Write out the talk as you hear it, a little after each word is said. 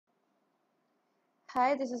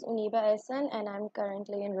Hi, this is Oneeba Ahsan, and I'm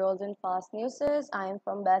currently enrolled in Fast Newses. I am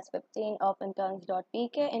from batch 15 of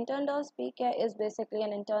Interns.pk. Intern.pk is basically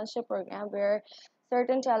an internship program where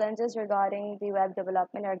certain challenges regarding the web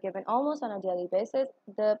development are given almost on a daily basis.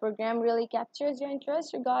 The program really captures your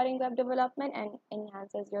interest regarding web development and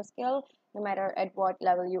enhances your skill no matter at what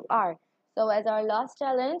level you are. So, as our last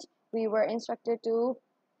challenge, we were instructed to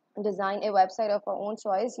design a website of our own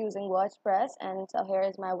choice using WordPress. And so here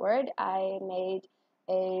is my word. I made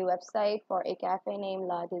a website for a cafe named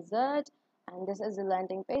La Dessert, and this is the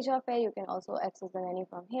landing page of it. You can also access the menu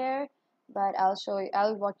from here, but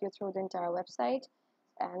I'll walk you through the entire website.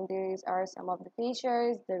 And these are some of the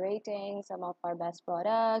features, the ratings, some of our best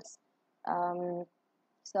products. Um,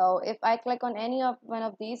 so if I click on any of one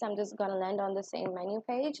of these, I'm just gonna land on the same menu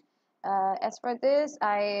page. As for this,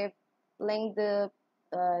 I linked the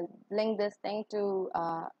link this thing to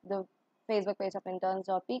the Facebook page of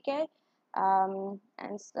interns.pk.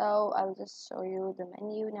 And so I'll just show you the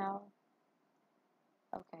menu now.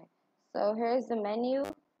 Okay, so here's the menu,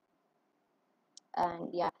 and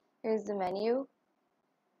yeah, here's the menu.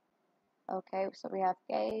 Okay, so we have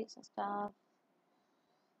case and stuff.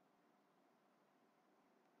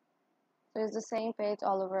 So it's the same page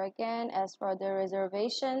all over again. As for the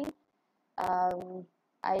reservation, um,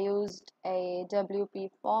 I used a WP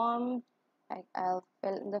form. I'll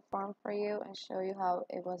fill in the form for you and show you how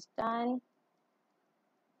it was done.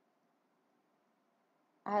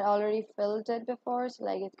 I had already filled it before, so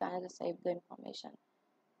like it kind of just saved the information.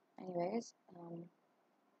 Anyways,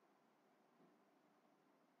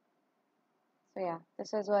 so yeah,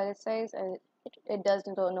 this is what it says. It does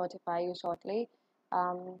notify you shortly.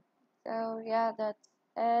 Um, so yeah, that's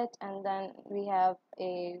it. And then we have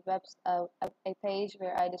a page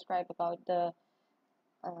where I describe about the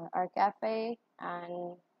our cafe,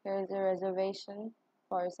 and here's the reservation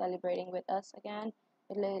for celebrating with us again.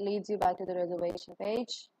 It leads you back to the reservation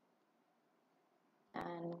page,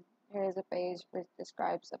 and here's a page which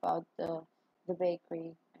describes about the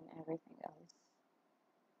bakery and everything else.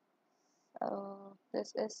 So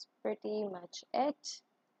this is pretty much it.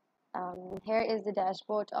 Here is the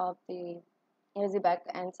dashboard of here's the back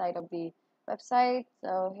end side of the website.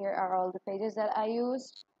 So here are all the pages that I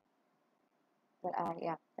used.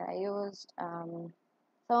 That I used. Some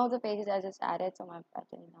of the pages I just added, some I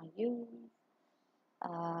did not use.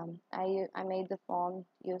 I made the form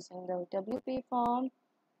using the WP form.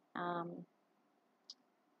 Um,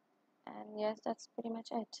 and yes, that's pretty much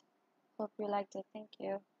it. Hope you liked it. Thank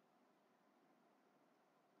you.